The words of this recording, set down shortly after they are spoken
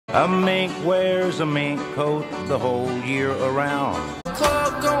A mink wears a mink coat the whole year around.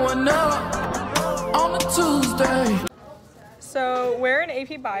 Club going up on a Tuesday. So we're in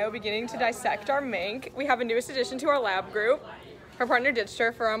AP Bio beginning to dissect our mink. We have a newest addition to our lab group. Her partner ditched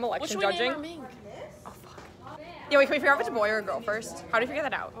her for election judging. Name our mink? Oh fuck. Yeah, wait, can we figure out if it's a boy or a girl first? How do you figure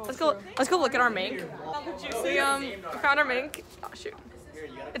that out? Let's go look at our mink. We found our mink. Oh shoot.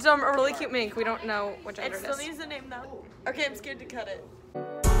 It's a really cute mink. We don't know what gender it is. It still needs a name though. Okay, I'm scared to cut it.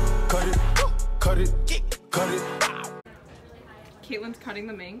 Cut it, cut it, cut it. Caitlin's cutting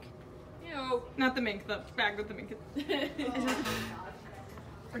the mink. Ew. Not the mink, the bag with the mink.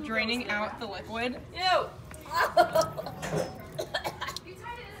 We're draining out the liquid. Ew.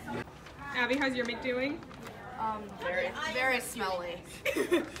 Abby, how's your mink doing? Very smelly.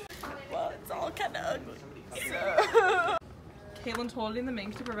 Well, it's all kind of ugly. So. Caitlin's holding the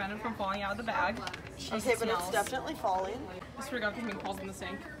mink to prevent it from falling out of the bag. Okay, but it's definitely falling. I swear to God, this mink falls in the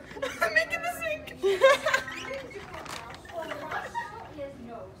sink. The mink in the sink!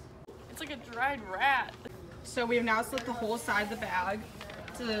 It's like a dried rat. So we have now slit the whole side of the bag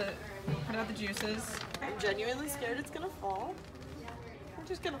to put out the juices. I'm genuinely scared it's gonna fall. We're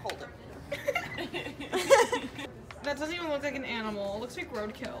just gonna hold it. That doesn't even look like an animal. It looks like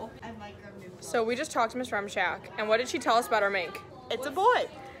roadkill. So we just talked to Miss Remshak, and what did she tell us about our mink? It's a boy.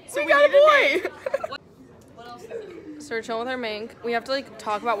 So we got a boy! What else is it? So we're chilling with our mink. We have to like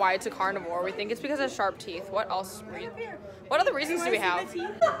talk about why it's a carnivore. We think it's because it has sharp teeth. What else? What other reasons do we have?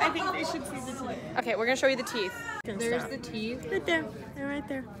 I think they should see the teeth. Okay, we're gonna show you the teeth. There's the teeth. Right there. They're right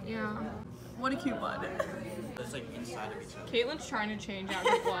there. Yeah. What a cute bud. It's like inside of each other. Caitlin's trying to change out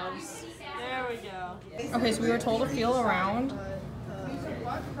her gloves. There we go. Okay, so we were told to feel around.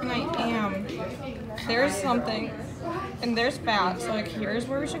 And I am. There's something. And there's fat. So like here's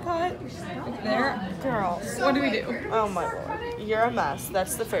where we should cut. Like there. Girls. What do we do? Oh my lord. You're a mess.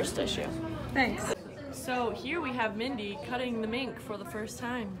 That's the first issue. Thanks. So here we have Mindy cutting the mink for the first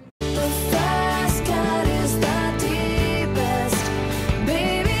time.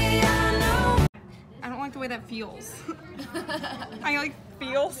 I don't like the way that feels. I like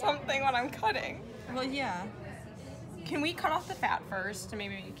feel something when I'm cutting. Well, yeah. Can we cut off the fat first to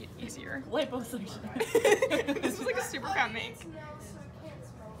maybe make it easier? Liposuction. This is like a super fat mink.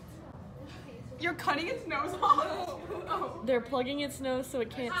 You're cutting its nose off. Oh. They're plugging its nose so it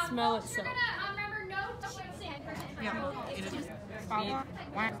can't smell itself. Yeah.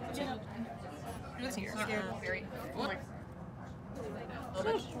 Do this here. Very.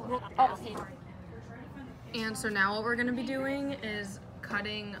 And so now what we're gonna be doing is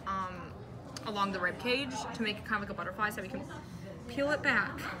cutting along the rib cage to make it kind of like a butterfly, so we can peel it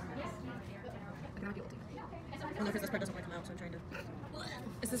back. I can peel it. Well, no, because this part doesn't want to come out, so I'm trying to.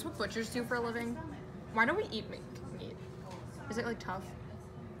 Is this what butchers do for a living? Why don't we eat mink meat? Is it like tough?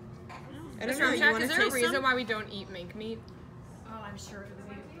 I don't know. You want Is to there a taste reason some? why we don't eat mink meat? Oh, I'm sure it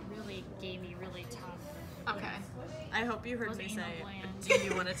would be really gamey, really tough. Okay. I hope you heard Those me anal say, glands. do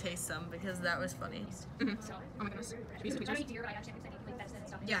you want to taste some? Because that was funny. So, Oh my goodness. Should we use I don't tweezers? eat deer, but I understand because I eat like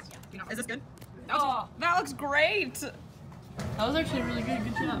stuff. Yeah. Is this good? Oh, that looks great! That was actually really good.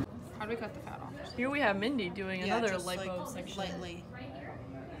 Good job. How do we cut the fat off? Here we have Mindy doing another just liposuction. lightly.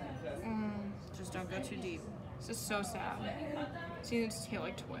 Just don't go too deep. This is so sad. Seeing its tail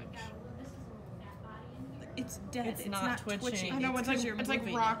like twitch. It's dead. It's not twitching. I know, it's because you're like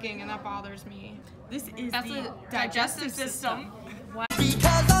moving. rocking and that bothers me. This is That's the the digestive system.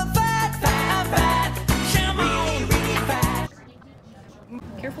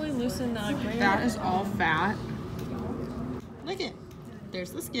 Carefully loosen the gland. That is all fat. Look it.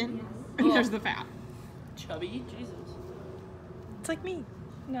 There's the skin. And there's the fat. Chubby. Jesus. It's like me.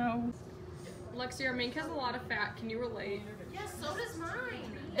 No. Lexi, your mink has a lot of fat. Can you relate? Yes, so does mine.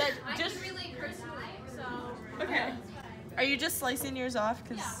 I just- can relate personally, so. Okay. Are you just slicing yours off?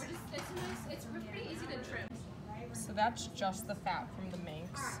 Cause Yeah, it's nice. It's pretty easy to trim. So that's just the fat from the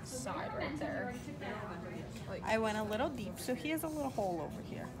mink's side right there. I went a little deep, so he has a little hole over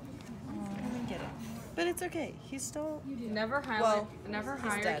here. I didn't get it, but it's okay. He's still Never Well,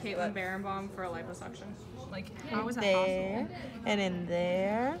 hire dead, Caitlin but- Barenbaum for a liposuction. Like, how is that there possible? and in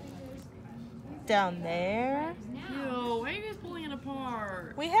there, down there. Yo, why are you guys pulling it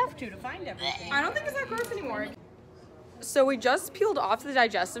apart? We have to find everything. I don't think it's that gross anymore. So we just peeled off the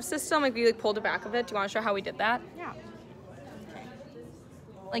digestive system. Like, we like pulled it back a bit. Do you want to show how we did that? Yeah.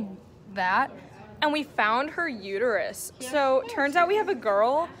 Like that. And we found her uterus. So turns out we have a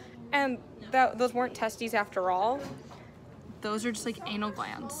girl, and those weren't testes after all. Those are just like anal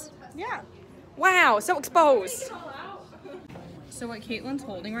glands. Yeah. Wow, so exposed. So what Caitlin's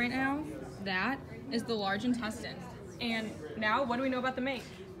holding right now, that is the large intestine. And now what do we know about the mink?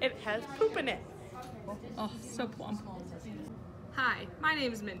 It has poop in it. Oh, so plump. Hi, my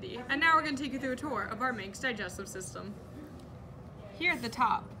name is Mindy, and now we're going to take you through a tour of our Mink's digestive system. Here at the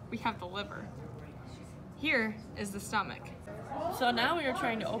top, we have the liver. Here is the stomach. So now we are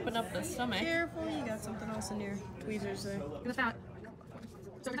trying to open up the stomach. Careful, you got something else in your tweezers there.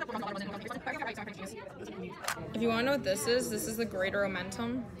 If you want to know what this is the greater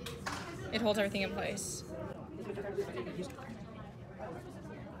omentum. It holds everything in place.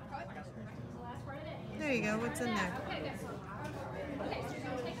 There you go, what's in there?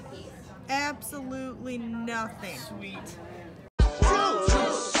 Absolutely nothing. Sweet.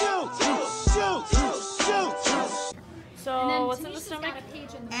 So what's in the stomach?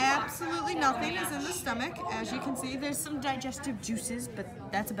 Absolutely nothing is in the stomach. As you can see, there's some digestive juices, but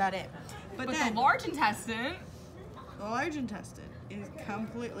that's about it. But But then, the large intestine, the large intestine is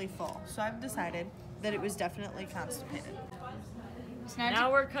completely full. So I've decided that it was definitely constipated.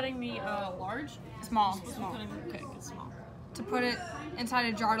 Now we're cutting the large. small, Okay, it's small. to put it inside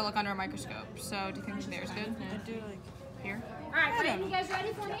a jar to look under a microscope. So do you think there's good? I do like Here? Alright, Brayden, you guys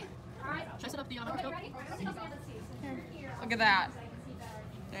ready for me? Alright. Should I set up the microscope? Look at that.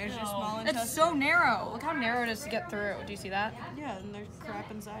 there's your small It's intestine. so narrow. Look how narrow it is to get through. Do you see that? Yeah, and there's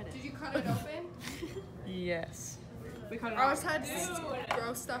crap inside it. Did you cut it open? Yes. We cut it I always had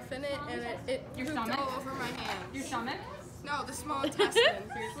gross stuff in it, and it Your pooped stomach? all over my hands. Your stomach? No, the small intestine.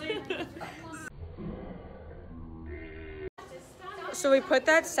 So we put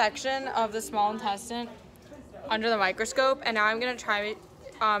that section of the small intestine under the microscope, and now I'm gonna try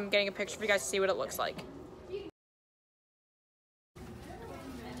getting a picture for you guys to see what it looks like.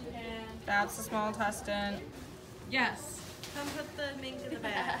 That's the small intestine. Yes. Come put the mink in the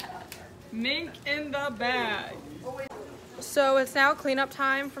bag. Mink in the bag. So it's now cleanup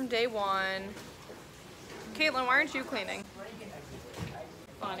time from day one. Caitlin, why aren't you cleaning?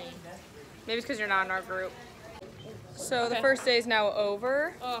 Funny. Maybe it's because you're not in our group. So the first day is now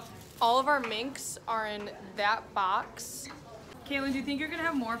over. Ugh. All of our minks are in that box. Caitlin, do you think you're gonna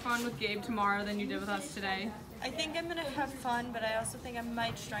have more fun with Gabe tomorrow than you did with us today? I think I'm gonna have fun, but I also think I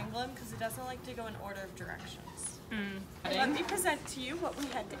might strangle him because he doesn't like to go in order of directions. Let me present to you what we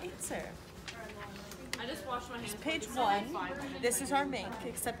had to answer. I just washed my hands. Page 1, this is our mink,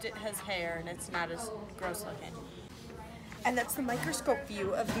 except it has hair and it's not as gross looking. And that's the microscope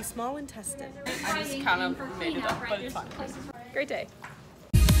view of the small intestine. I just kind of made it up, but it's fine. Great day.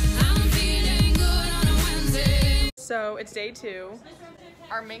 So it's day 2.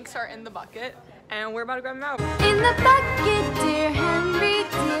 Our minks are in the bucket, and we're about to grab them out. In the bucket, dear Henry,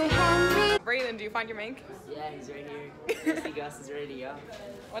 dear Henry. Brayden, do you find your mink? Yeah, he's right here. Greasy Gus is ready to go.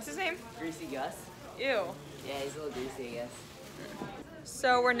 What's his name? Greasy Gus? Ew. Yeah, he's a little greasy, I guess.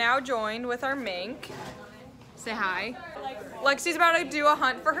 So we're now joined with our mink. Say hi. Lexi's about to do a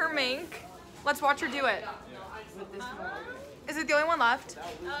hunt for her mink. Let's watch her do it. Is it the only one left?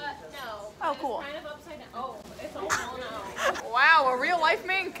 No. Oh, cool. Kind of upside down. Oh, it's all falling out. Wow, a real life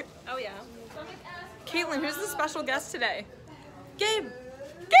mink. Oh, yeah. Caitlin, who's the special guest today? Gabe.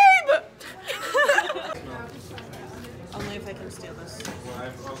 Gabe! Only if I can steal this.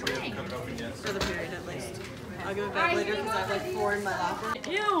 For the period at least. I'll give it back later because I have like 4 in my locker.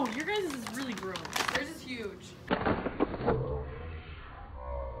 Ew, your guys is really gross. Yours is huge.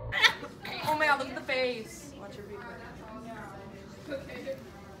 Oh my god, look at the face. Watch your feet.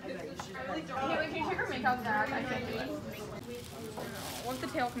 Can you take her mink out back? I think. Once the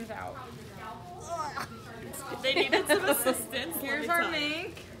tail comes out. They needed some assistance. Here's our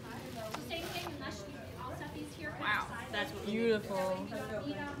mink. Same thing, unless I'll set these here. Wow. That's what Beautiful.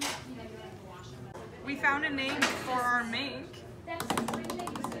 We found a name for our mink.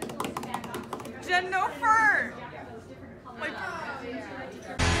 Jennifer! Like,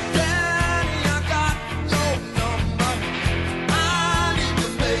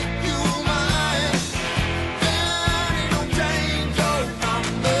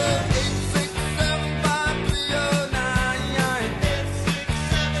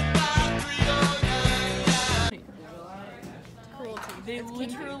 they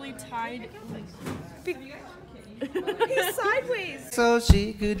literally tied. he's sideways. So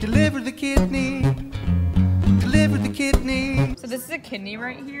she could deliver the kidney. Deliver the kidney. So this is a kidney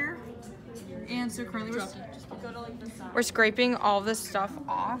right here. And so currently we're scraping all this stuff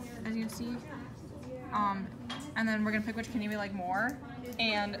off, as you can see. And then we're gonna pick which kidney we like more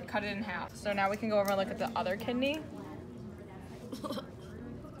and cut it in half. So now we can go over and look at the other kidney.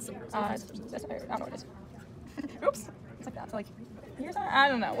 I don't know what it is. Oops. It's like that. So like, here's our, I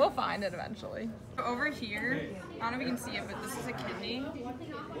don't know. We'll find it eventually. Over here, I don't know if you can see it, but this is a kidney.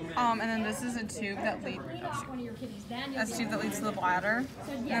 And then this is a tube that leads. That's a tube that leads to the bladder.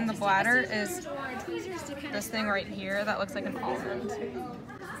 And the bladder is this thing right here that looks like an almond.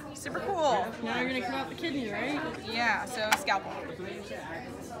 Super cool. Now you're gonna cut out the kidney, right? Yeah. So scalpel.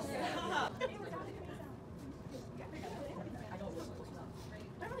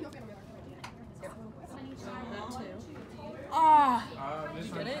 Oh, You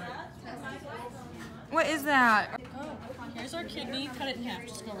get it? what is that? Oh, here's our kidney. Cut it in half.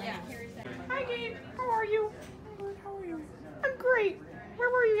 Just go right now. Hi, Gabe. How are you? How are you? I'm great. Where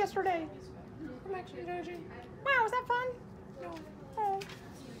were you yesterday? I'm actually judging. Wow, was that fun? No. Oh.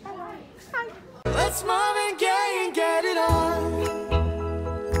 All right. Hi. Let's Marvin Gaye and get it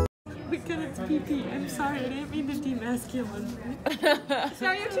on. Because it's pee-pee. I'm sorry. I didn't mean to demasculine. So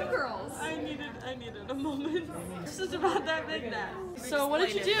now you have two girls. I needed a moment. This is about that big now. So what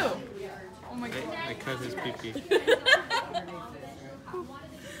did you do? Oh my god. I cut his pee-pee.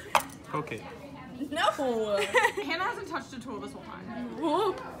 Okay. No. Hannah hasn't touched a tool this whole time.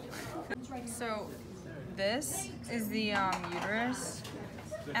 Whoa. So this is the uterus,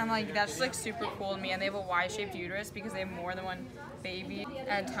 and like that's like super cool to me. And they have a Y-shaped uterus because they have more than one baby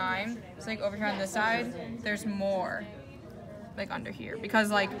at a time. So like over here on this side, there's more like under here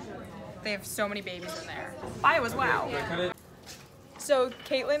because like they have so many babies in there. I was wow. So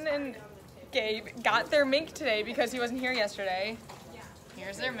Caitlin and Gabe got their mink today because he wasn't here yesterday.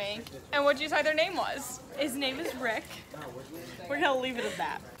 Here's their mink. And what'd you say their name was? His name is Rick. We're gonna leave it at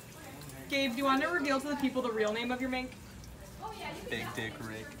that. Gabe, do you want to reveal to the people the real name of your mink? Big Dick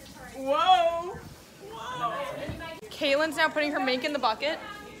Rick. Whoa! Whoa! Caitlin's now putting her mink in the bucket.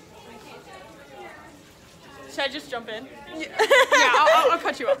 Should I just jump in? Yeah, I'll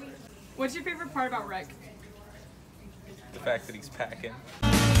cut you up. What's your favorite part about Rick? The fact that he's packing.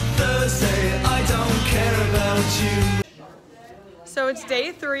 Thursday, I don't care about you. So it's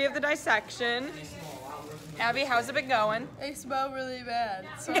day 3 of the dissection. Abby, how's it been going? They smell really bad,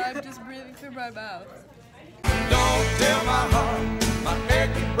 so I'm just breathing through my mouth. Don't tell my heart, my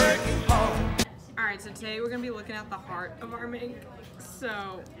achy breaking heart. Alright, so today we're going to be looking at the heart of our mink.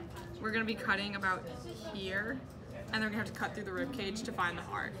 So we're going to be cutting about here, and then we're going to have to cut through the rib cage to find the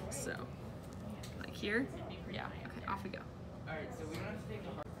heart. So, like here? Yeah, okay, off we go.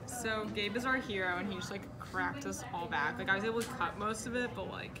 So Gabe is our hero, and he just like cracked us all back. Like I was able to cut most of it, but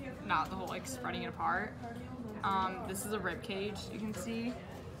like not the whole like spreading it apart. This is a rib cage, you can see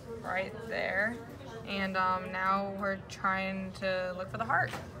right there. And now we're trying to look for the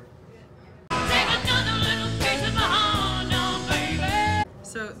heart.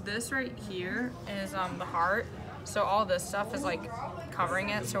 So this right here is the heart. So all this stuff is like covering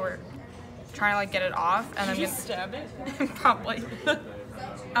it. So we're trying to like get it off, and then Just stab it? probably.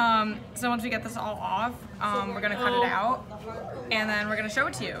 So once we get this all off, we're gonna cut it out, and then we're gonna show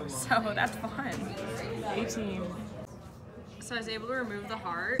it to you. So that's fun. 18. So I was able to remove the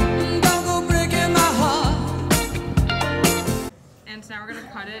heart, Don't go breaking my heart. and so now we're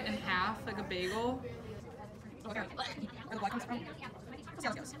gonna cut it in half like a bagel. Okay. Where the blood comes from? See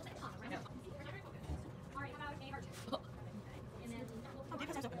how this goes.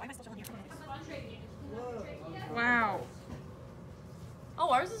 Wow. Oh,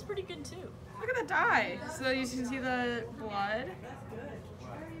 ours is pretty good too. Look at the dye. So you can see the blood.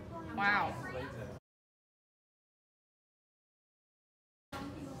 Wow.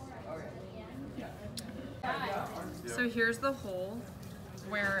 So here's the hole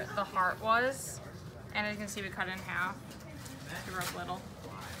where the heart was, and as you can see we cut it in half, super up little.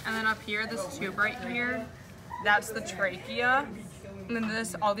 And then up here, this tube right here, that's the trachea. And then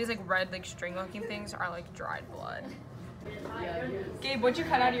this, all these like red like string looking things are like dried blood. Gabe, what'd you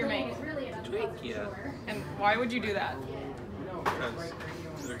cut out of your mink? Trachea. And why would you do that?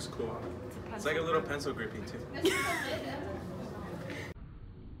 Because it looks cool. It's like a little pencil gripping too.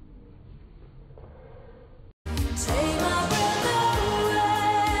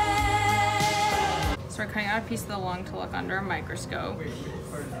 So we're cutting out a piece of the lung to look under a microscope.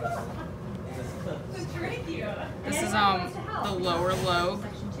 This is the lower lobe.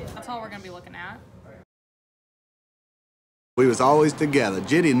 That's all we're gonna be looking at. We was always together.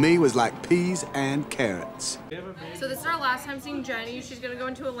 Jenny and me was like peas and carrots. So this is our last time seeing Jenny. She's gonna go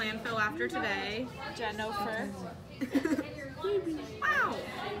into a landfill after today. Jennifer. Wow.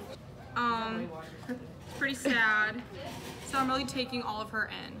 Pretty sad. So I'm really taking all of her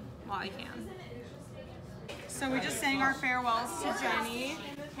in while I can. So we just sang our farewells to Jenny.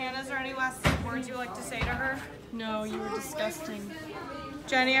 Hannah, is there any last words you would like to say to her? No, you were disgusting.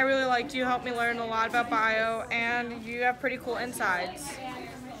 Jenny, I really liked you. Helped me learn a lot about bio, and you have pretty cool insides.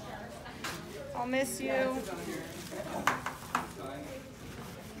 I'll miss you.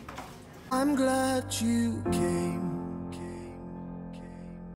 I'm glad you came.